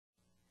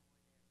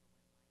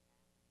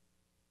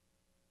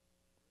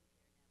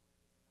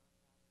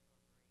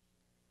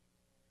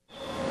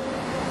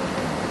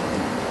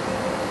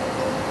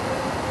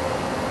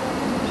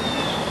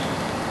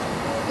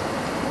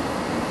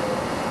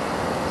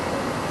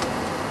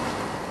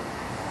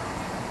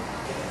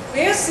We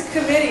asked the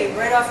committee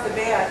right off the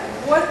bat,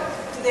 what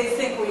do they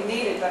think we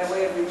needed by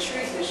way of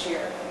retreat this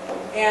year?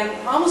 And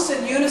almost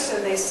in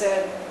unison they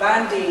said,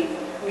 bonding.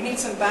 We need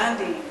some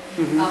bonding.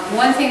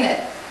 One thing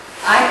that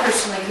I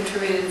personally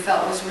contributed and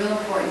felt was real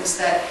important is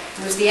that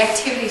it was the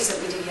activities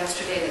that we did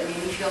yesterday that made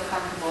me feel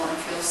comfortable and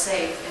feel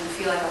safe and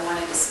feel like I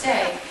wanted to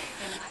stay.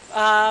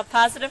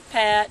 Positive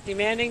Pat,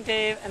 demanding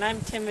Dave, and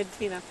I'm timid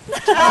Tina.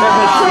 Timid,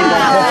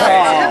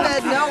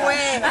 no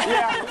way.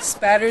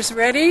 Spatters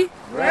ready?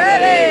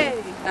 Ready.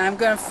 I'm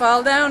going to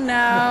fall down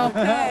now.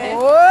 Okay.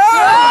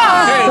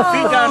 Whoa! Okay,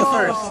 feet down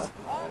first.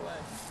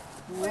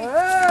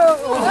 Whoa!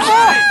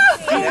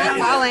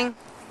 Falling.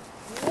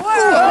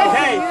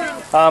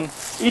 Okay.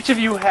 Each of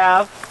you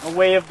have a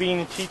way of being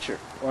a teacher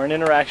or an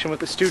interaction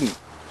with a student.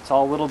 It's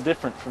all a little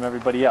different from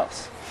everybody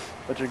else.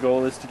 But your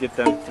goal is to get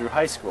them through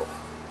high school,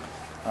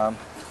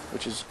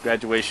 which is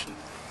graduation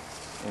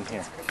in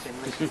here.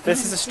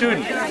 This is a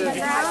student.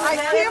 I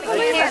can't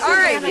believe it. All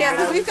right,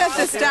 yeah, we've got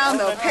this down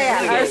though,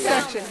 Pat, our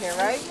section here,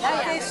 right?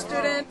 Okay,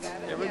 student.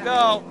 Here we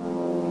go.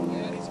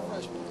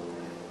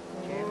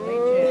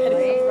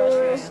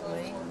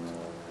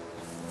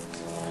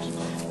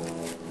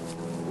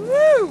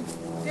 Woo!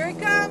 Here he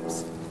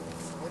comes.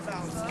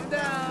 Slow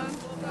down.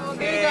 Oh,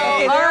 there you go.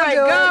 All right,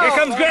 go. Here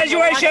comes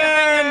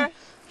graduation.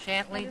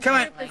 Shantley. Come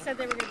on.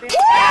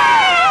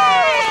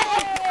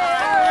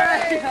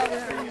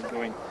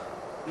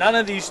 None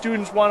of these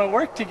students want to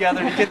work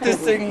together to get this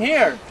thing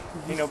here,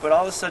 you know. But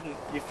all of a sudden,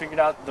 you figured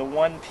out the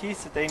one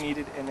piece that they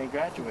needed, and they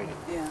graduated.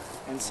 Yeah.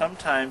 And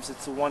sometimes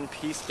it's the one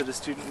piece that a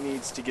student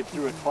needs to get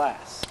through a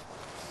class,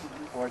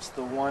 or it's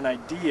the one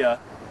idea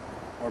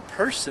or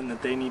person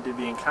that they need to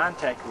be in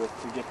contact with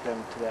to get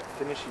them to that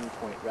finishing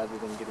point, rather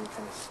than getting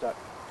kind of stuck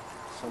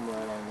somewhere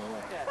along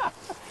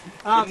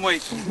the way.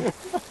 Wait.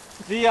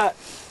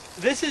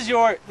 This is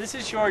your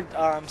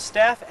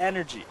staff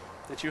energy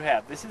that you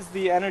have. This is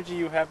the energy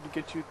you have to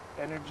get you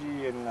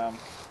energy and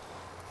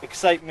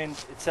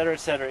excitement,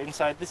 etc.,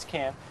 inside this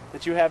can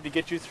that you have to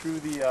get you through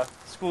the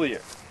school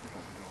year.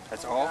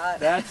 That's all?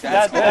 That's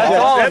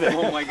all of it.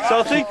 Oh my God.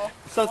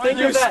 So think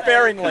of that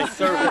sparingly.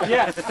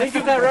 Yeah, think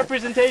of that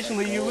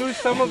representationally. You lose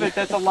some of it.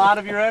 That's a lot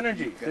of your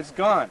energy. It's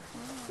gone.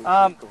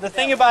 The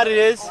thing about it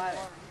is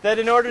that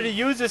in order to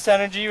use this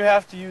energy, you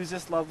have to use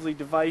this lovely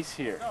device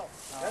here.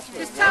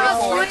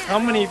 How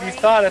many of you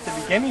thought at the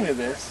beginning of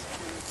this,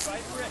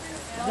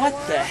 what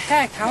the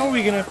heck? How are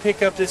we going to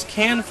pick up this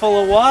can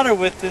full of water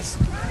with this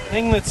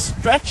thing that's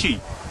stretchy?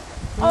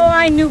 Oh,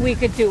 I knew we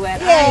could do it.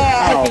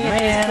 Yeah. Oh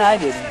man, I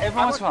didn't. Every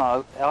once in a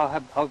while,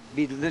 I'll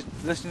be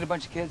listening to a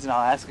bunch of kids, and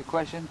I'll ask a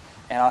question,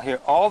 and I'll hear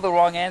all the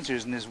wrong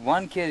answers, and this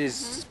one kid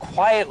is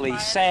quietly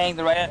saying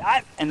the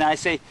right, and I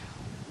say,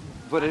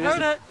 but it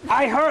isn't.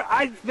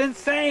 I've been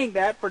saying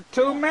that for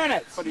 2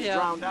 minutes. But he's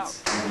drowned out.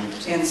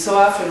 And so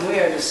often we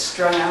are just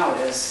strung out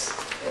as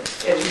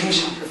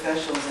education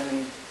professionals. I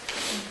mean,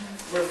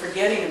 we're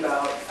forgetting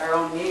about our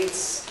own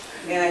needs.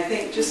 And I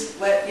think just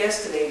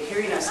yesterday,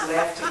 hearing us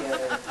laugh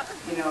together,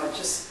 you know,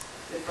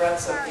 it brought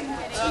something to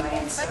my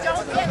inside.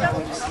 Okay,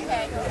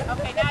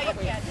 now you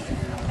can.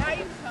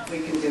 We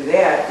can do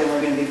that, then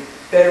we're going to be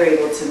better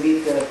able to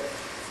meet the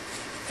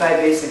 5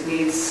 basic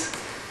needs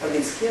of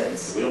these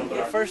kids.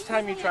 The first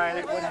time you tried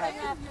it, what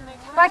happened?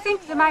 Well, I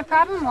think that my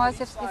problem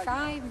was if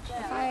I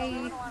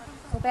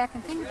go back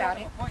and think about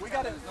it,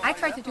 I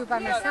tried to do it by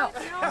myself.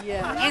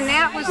 Yeah. And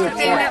that was the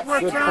thing that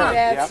worked wrong.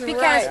 That's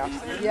Because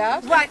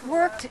right. what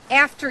worked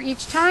after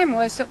each time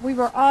was that we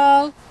were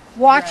all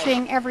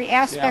watching every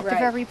aspect of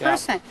every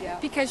person.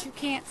 Because you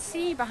can't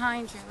see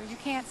behind you, or you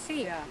can't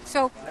see.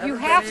 So you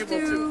have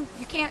to,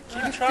 you can't,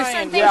 there's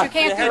certain things you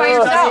can't do by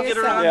yourself.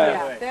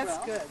 That's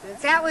good.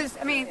 That was,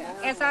 I mean,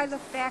 as I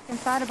look back and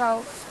thought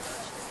about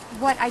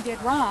what I did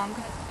wrong,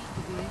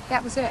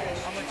 that was it.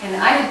 And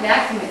I did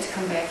not commit to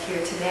come back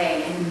here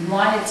today, and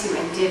wanted to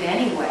and did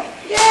anyway.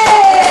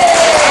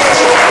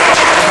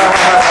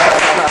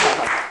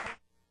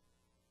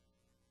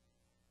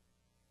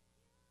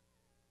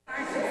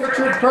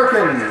 Richard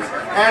Perkins,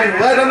 and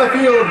led on the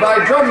field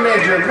by drum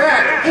major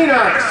Matt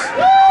Enox,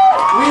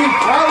 we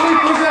proudly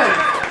present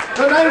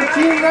the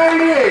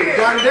 1998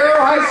 Dondero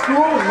High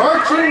School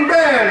Marching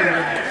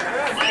Band.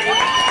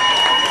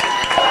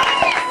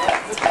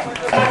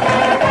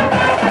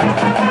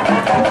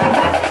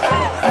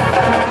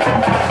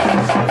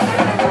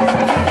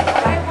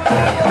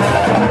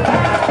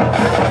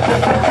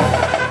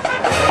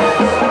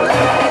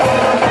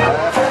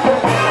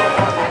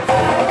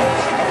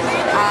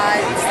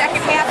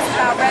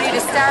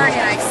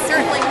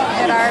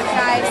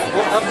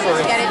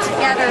 Get it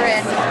together,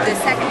 and the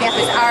second half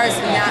is ours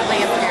and not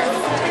Lamphere.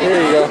 There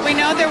you go. We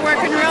know they're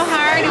working real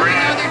hard, and we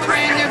know they're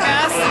trying their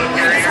best, and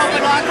we just hope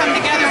it'll all come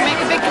together and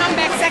make a big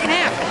comeback second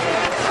half.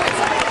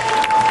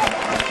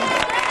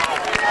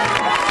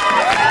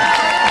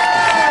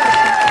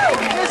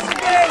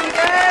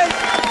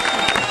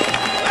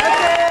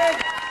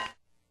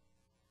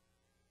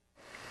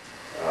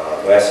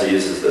 Wesley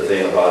uses the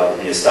thing about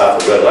when you stop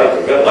at the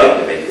red light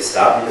to make you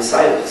stop, you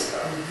decided to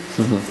stop.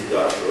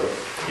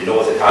 You know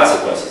what the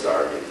consequences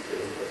are.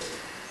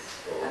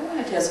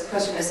 to ask a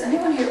question. Does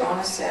anyone here own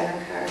a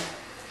Saturn car?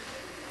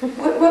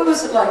 What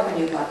was it like when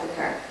you bought the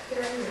car?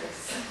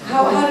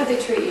 How did they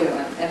treat you,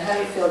 and how do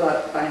you feel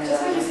about buying it?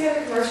 Just like you see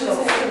other commercials.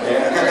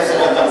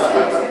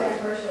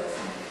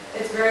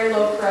 It's very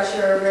low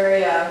pressure,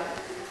 very,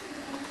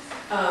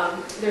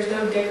 there's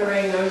no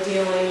dickering, no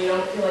dealing. You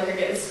don't feel like you're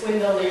getting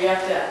swindled or you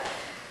have to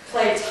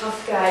play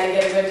tough guy to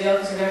get a good deal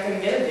because you're not going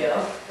to get a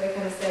deal. They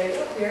kind of say,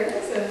 look, here it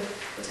is, and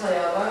they tell you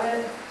all about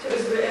it.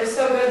 It was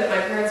so good that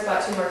my parents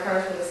bought 2 more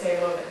cars for the same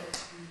woman.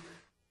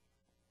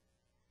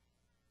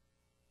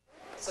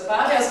 So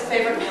Bob has a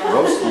favorite meal.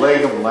 Roast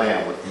leg of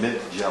lamb with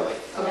mint jelly.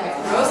 Okay,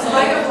 roast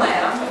leg of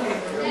lamb.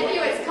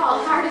 Anyway, it's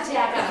called heart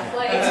attack on a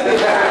plate.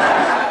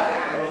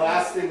 The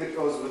last thing that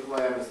goes with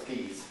lamb is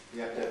peas.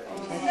 You have to have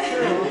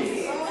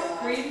peas.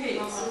 Green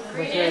peas.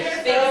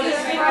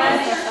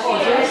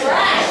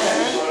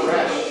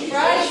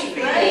 Fresh.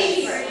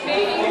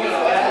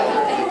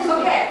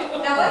 Okay,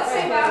 now let's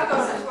say Bob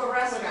goes into a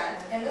restaurant,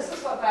 and this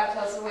is what Bob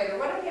tells the waiter.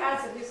 What are the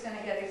odds that he's going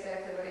to get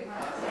exactly what he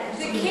wants?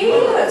 The key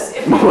is,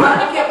 if you want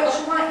to get what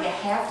you want, you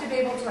have to be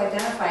able to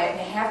identify it, and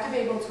you have to be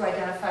able to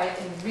identify it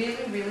in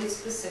really, really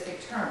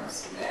specific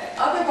terms.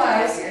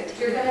 Otherwise,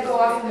 you're going to go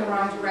off in the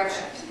wrong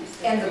direction.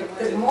 And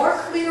the more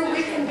clear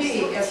we can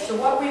be as to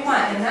what we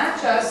want, and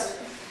not just,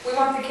 we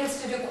want the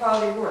kids to do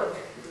quality work.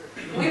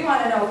 We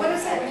want to know, what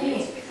does that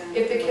mean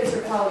if the kids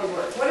are quality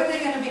work? What are they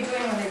going to be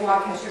doing when they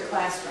walk into your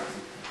classroom?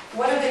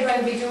 What are they going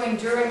to be doing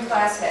during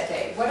class that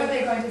day? What are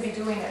they going to be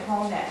doing at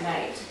home that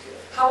night?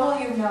 How will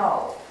you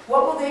know?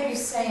 What will they be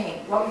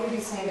saying? What will you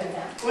be saying to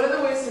them? One of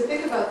the ways to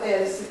think about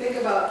that is to think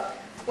about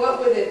what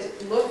would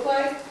it look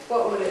like,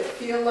 what would it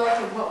feel like,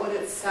 and what would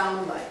it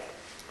sound like.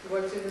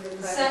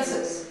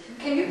 Senses.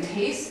 Can you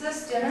taste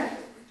this dinner?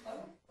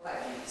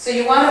 So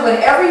you want to,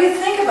 whenever you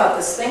think about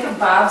this, think of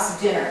Bob's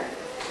dinner.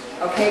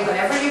 Okay,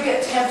 whenever you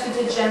get tempted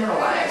to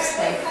generalize,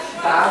 think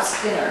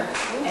Bob's dinner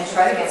and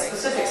try to get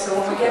specific. So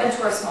when we get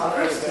into our small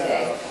groups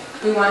today,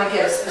 we want to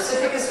get as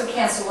specific as we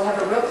can so we'll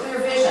have a real clear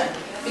vision.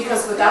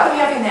 Because without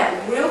having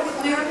that real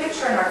clear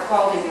picture in our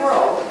quality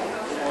world,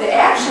 the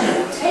action that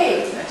we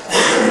take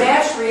to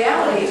match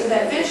reality to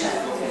that vision.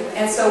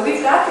 And so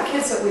we've got the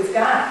kids that we've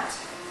got.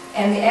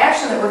 And the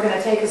action that we're going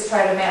to take is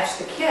try to match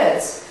the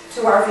kids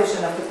to our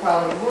vision of the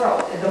quality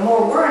world. And the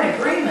more we're in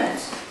agreement,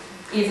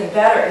 even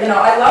better. You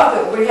know, I love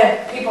that we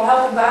had people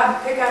helping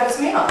Bob pick out his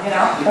meal, you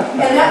know.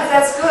 And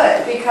that's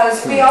good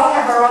because we all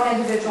have our own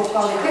individual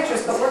quality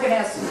pictures, but we're going to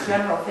have some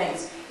general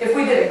things. If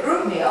we did a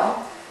group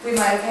meal, we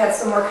might have had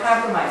some more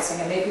compromising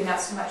and maybe not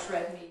so much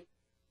red meat.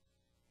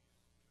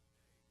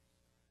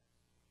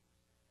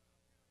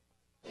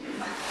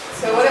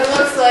 So what it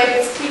looks like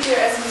is teacher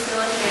as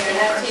facilitator,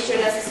 not teacher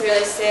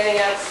necessarily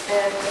standing up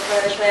in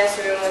front of the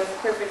classroom with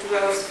perfect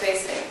rows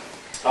facing.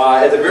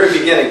 At the very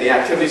beginning, the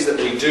activities that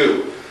we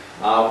do,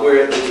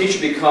 where the teacher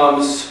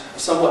becomes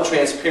somewhat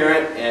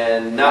transparent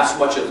and not so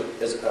much of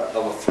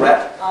a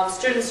threat.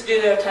 Students view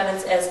their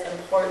attendance as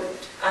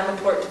important. I'm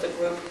important to the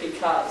group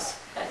because,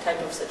 that type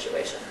of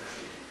situation.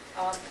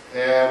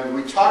 And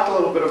we talked a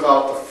little bit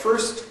about the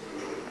first,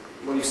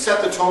 when you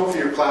set the tone for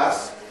your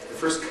class, the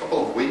first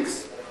couple of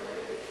weeks,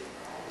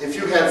 if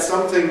you had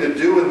something to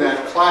do in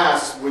that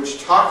class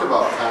which talked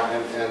about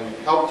and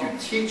helped you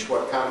teach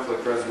what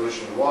conflict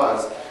resolution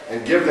was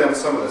and give them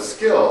some of the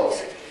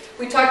skills.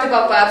 We talked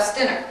about Bob's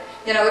dinner.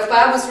 You know, if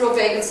Bob was real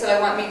vague and said, I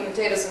want meat and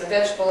potatoes and a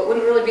vegetable, it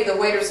wouldn't really be the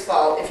waiter's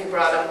fault if you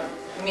brought him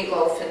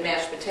meatloaf and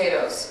mashed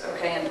potatoes,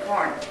 okay, and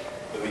corn.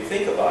 If we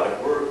think about it,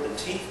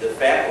 the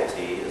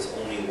faculty is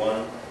only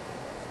one,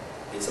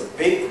 it's a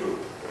big group,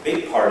 a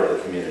big part of the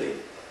community,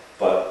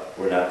 but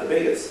we're not the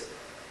biggest.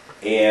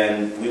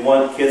 And we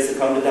want kids to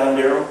come to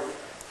Dondero.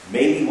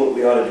 Maybe what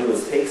we ought to do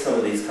is take some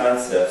of these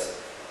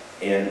concepts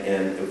and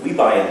if we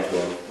buy into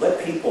them,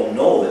 let people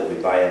know that we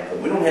buy into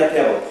them. We don't have to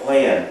have a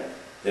plan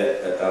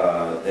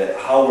that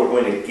how we're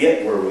going to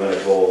get where we're going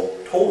to go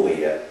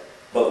totally yet,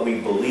 but we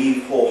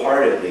believe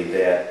wholeheartedly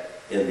that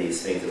in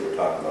these things that we're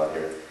talking about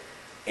here.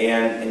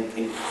 And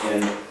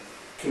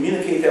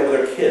communicate that with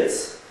our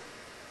kids,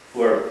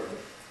 who are the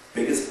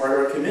biggest part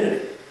of our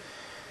community.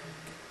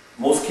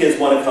 Most kids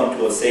want to come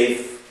to a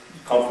safe,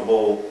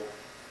 comfortable,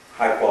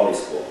 high-quality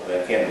school. I mean,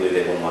 I can't believe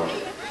they wouldn't want to.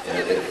 And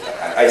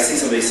I see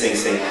some of these things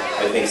saying,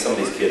 I think some of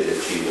these kids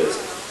have gee whiz.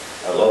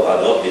 I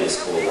love being in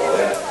school and all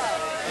that.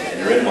 And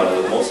they're in one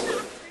with most of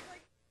them.